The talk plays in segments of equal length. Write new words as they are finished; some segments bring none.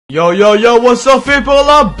Yo, what's up people?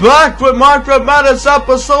 I'm back with Minecraft Madness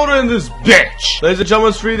episode in this bitch. Ladies and gentlemen,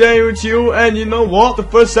 it's 3 days with you, and you know what? The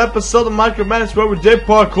first episode of Minecraft Madness where we did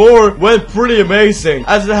parkour went pretty amazing,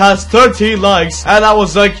 as it has 13 likes, and I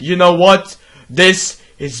was like, you know what? This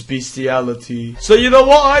is bestiality. So you know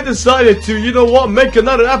what? I decided to, make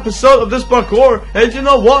another episode of this parkour, and you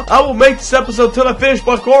know what? I will make this episode till I finish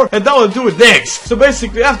parkour, and then I'll do it next. So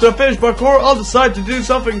basically, after I finish parkour, I'll decide to do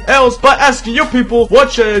something else by asking you people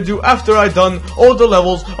what should I do after I done all the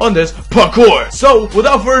levels on this parkour. So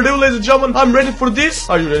without further ado, ladies and gentlemen, I'm ready for this.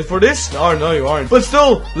 Are you ready for this? Oh no, you aren't. But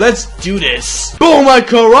still, let's do this. Boom, my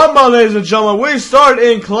caramba, ladies and gentlemen. We start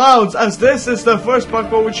in clouds, as this is the first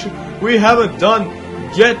parkour which we haven't done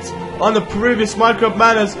yet on the previous Minecraft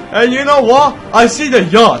Madness. And you know what? I see the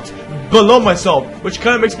yacht below myself, which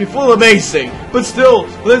kind of makes me feel amazing. But still,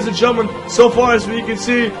 ladies and gentlemen, so far as we can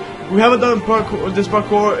see, we haven't done this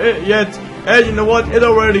parkour yet. And you know what? It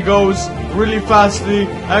already goes really fastly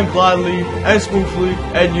and gladly and smoothly.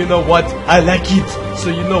 And you know what? I like it. So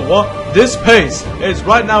you know what? This pace is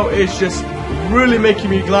right now is just really making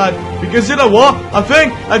me glad, because you know what? I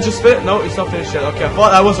think I just finished. No, it's not finished yet. Okay, I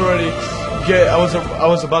thought I was already. I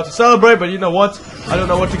was about to celebrate, but you know what? I don't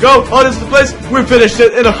know where to go. Oh, this is the place. We finished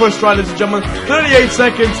it in the first try, ladies and gentlemen. 38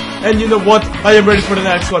 seconds, and you know what? I am ready for the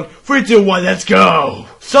next one. 3, 2, 1, let's go.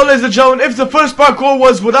 So, ladies and gentlemen, if the first parkour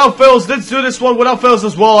was without fails, let's do this one without fails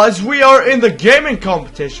as well, as we are in the gaming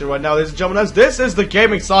competition right now, ladies and gentlemen, as this is the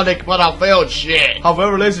gaming Sonic without fail shit.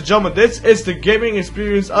 However, ladies and gentlemen, this is the gaming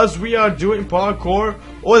experience, as we are doing parkour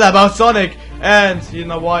all about Sonic. And you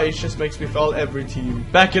know why? It just makes me fail every team.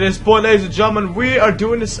 Back at this point, ladies and gentlemen, we are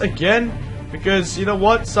doing this again, because you know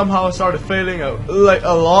what? Somehow I started failing a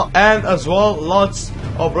lot, and as well lots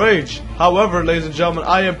of rage. However, ladies and gentlemen,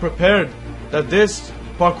 I am prepared that this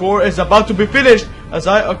parkour is about to be finished, as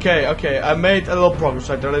I made a little progress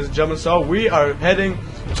right there, ladies and gentlemen. So we are heading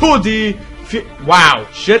to the wow,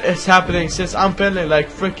 shit is happening, since I'm feeling like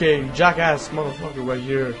freaking jackass motherfucker right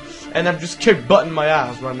here, and I'm just kick butting my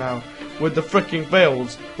ass right now with the freaking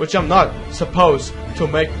fails, which I'm not supposed to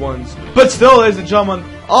make ones. But still, ladies and gentlemen,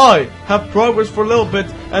 I have progress for a little bit,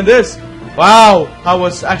 and this, wow, I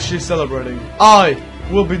was actually celebrating. I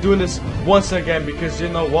will be doing this once again, because you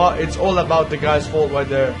know what? It's all about the guy's fault right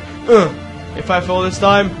there. If I fail this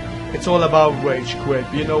time, it's all about rage quit.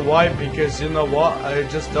 You know why? Because you know what? I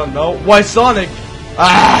just don't know why Sonic.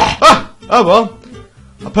 Oh well.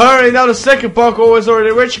 Apparently now the second parkour is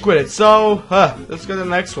already rage quit. So let's go to the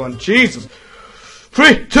next one. Jesus.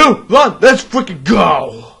 3, 2, 1, let's freaking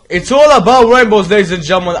go. It's all about rainbows, ladies and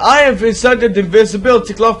gentlemen. I have inserted the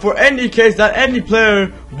invisibility clock for any case that any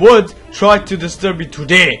player would try to disturb me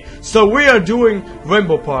today. So we are doing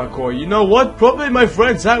rainbow parkour. You know what? Probably my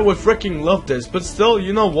friend Zach would freaking love this. But still,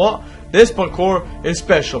 you know what? This parkour is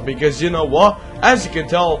special, because you know what? As you can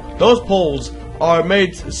tell, those poles are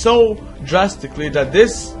made so drastically that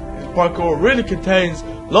this parkour really contains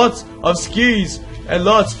lots of skis and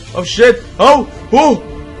lots of shit. Oh,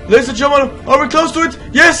 ladies and gentlemen, are we close to it?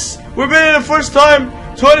 Yes, we made it the first time.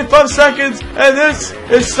 25 seconds, and this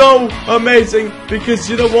is so amazing, because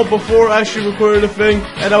you know what? Before I actually recorded the thing,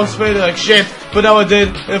 and I was failing like shit, but now I did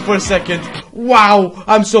in the first second. Wow,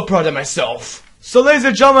 I'm so proud of myself. So, ladies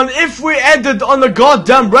and gentlemen, if we ended on the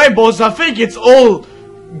goddamn rainbows, I think it's all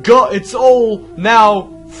now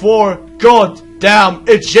for goddamn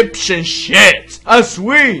Egyptian shit, as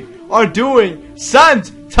we are doing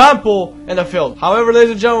sand temple in the field. However,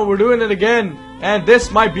 ladies and gentlemen, we're doing it again, and this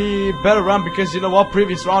might be a better round, because you know what?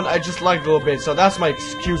 Previous round I just liked a little bit, so that's my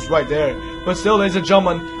excuse right there. But still, ladies and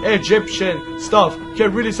gentlemen, Egyptian stuff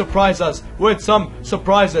can really surprise us with some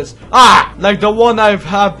surprises, like the one I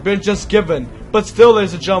have been just given. But still,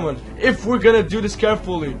 ladies and gentlemen, if we're gonna do this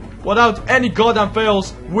carefully, without any goddamn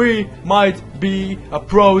fails, we might be a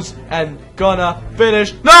pros and gonna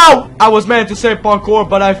finish. No! I was meant to say parkour,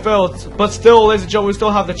 but I failed. But still, ladies and gentlemen, we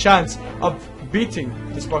still have the chance of beating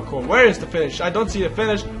this parkour. Where is the finish? I don't see the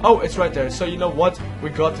finish. Oh, it's right there. So you know what? We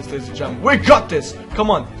got this, ladies and gentlemen. We got this! Come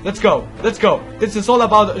on, let's go. Let's go. This is all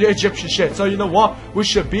about the Egyptian shit. So you know what? We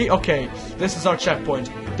should be okay. This is our checkpoint.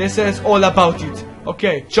 This is all about it.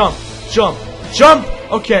 Okay, jump, jump, jump!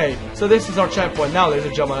 Okay, so this is our checkpoint now, ladies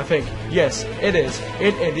and gentlemen, I think. Yes, it is.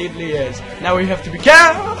 It indeedly is. Now we have to be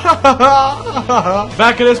careful.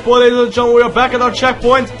 Back at this point, ladies and gentlemen, we are back at our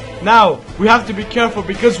checkpoint. Now, we have to be careful,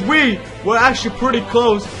 because we were actually pretty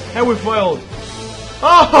close, and we failed.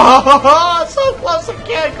 Oh, so close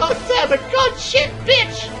again. God damn it. God shit,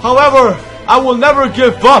 bitch. However, I will never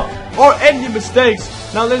give up or any mistakes.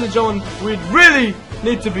 Now, ladies and gentlemen, we really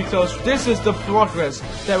need to be close. This is the progress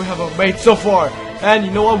that we have made so far. And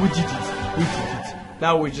you know what? We did it. We did it.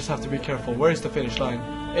 Now we just have to be careful. Where is the finish line?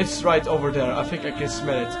 It's right over there. I think I can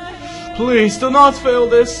smell it. Please do not fail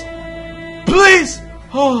this. Please!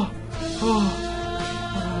 Oh.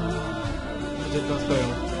 I did not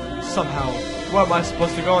fail. Somehow. Where am I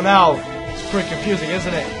supposed to go now? It's pretty confusing,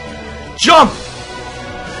 isn't it? Jump!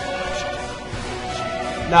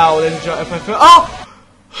 Now, ladies and gentlemen, if I fail. Oh!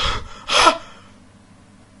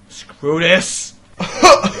 Screw this.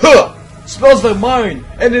 Smells like mine.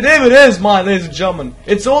 And it even is mine, ladies and gentlemen.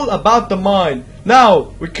 It's all about the mine.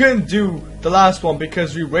 Now, we couldn't do the last one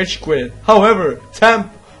because we rage quit. However,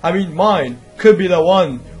 mine could be the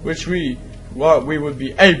one which we would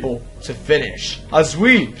be able to finish. As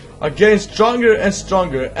we are getting stronger and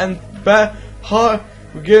stronger and we're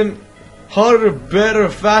getting harder, better,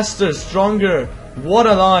 faster, stronger. What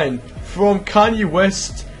a line from Kanye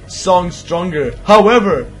West song Stronger.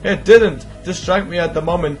 However, it didn't distract me at the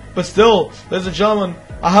moment, but still, ladies and gentlemen,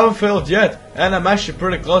 I haven't failed yet, and I'm actually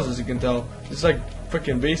pretty close, as you can tell. It's like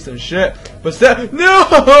freaking beast and shit, but still,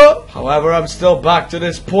 no! However, I'm still back to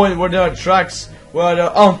this point where there are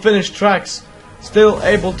unfinished tracks, still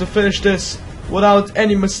able to finish this without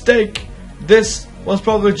any mistake. This was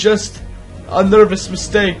probably just a nervous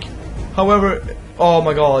mistake. However, oh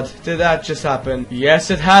my god, did that just happen? Yes,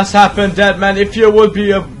 it has happened, dead man. If you would be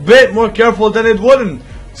a bit more careful, then it wouldn't.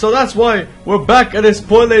 So that's why we're back at this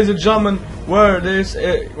point, ladies and gentlemen, where here's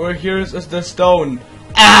the stone.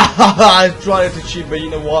 I tried to cheat, but you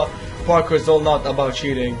know what? Parkour is all not about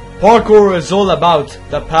cheating. Parkour is all about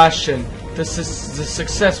the passion, the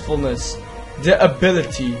successfulness, the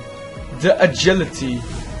ability, the agility,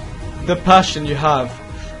 the passion you have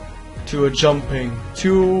to jumping,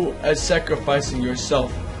 to sacrificing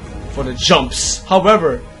yourself for the jumps.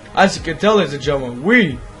 However, as you can tell, ladies and gentlemen,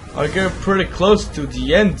 we are getting pretty close to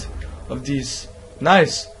the end of these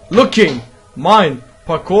nice looking mine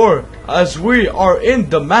parkour, as we are in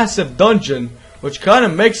the massive dungeon, which kind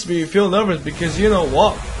of makes me feel nervous because you know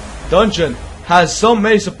what? Dungeon has so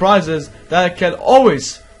many surprises that it can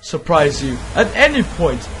always surprise you at any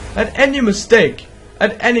point, at any mistake,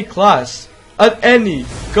 at any class, at any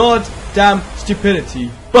goddamn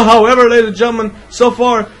stupidity. But however, ladies and gentlemen, so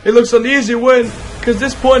far it looks an easy win, because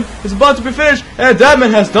this point is about to be finished, and that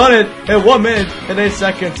man has done it in 1 minute and 8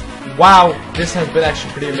 seconds. Wow, this has been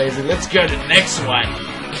actually pretty amazing. Let's go to the next one.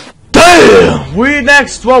 Damn! We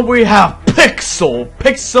have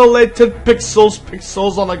pixelated pixels.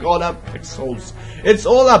 Oh my god, I have pixels. It's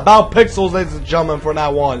all about pixels, ladies and gentlemen, from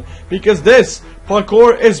now on, because this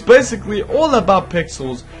parkour is basically all about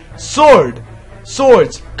pixels.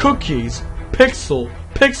 Swords, cookies, pixel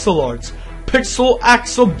arts, pixel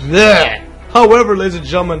axle, bleh. However, ladies and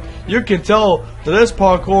gentlemen, you can tell that this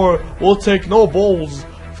parkour will take no balls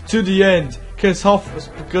to the end, because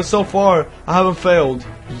so far I haven't failed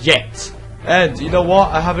yet. And you know what?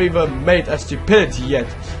 I haven't even made a stupidity yet,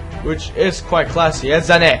 which is quite classy,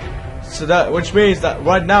 isn't it? So which means that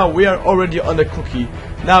right now we are already on the cookie.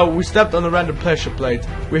 Now we stepped on a random pressure plate.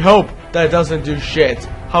 We hope that it doesn't do shit.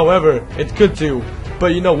 However, it could do.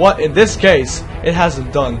 But you know what? In this case, it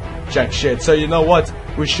hasn't done jack shit. So you know what?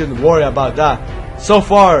 We shouldn't worry about that. So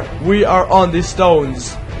far, we are on these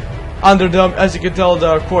stones. Under them, as you can tell, there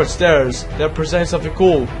are quartz stairs. They're presenting something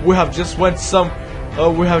cool. We have just went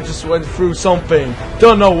through something.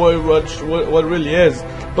 Don't know what really is.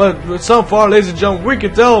 But so far, ladies and gentlemen, we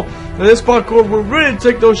can tell that this parkour will really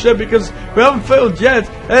take no shit because we haven't failed yet.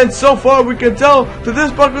 And so far, we can tell that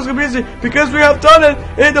this parkour is gonna be easy because we have done it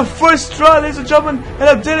in the first try, ladies and gentlemen. And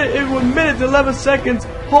I did it in 1 minute and 11 seconds.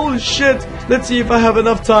 Holy shit! Let's see if I have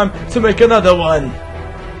enough time to make another one.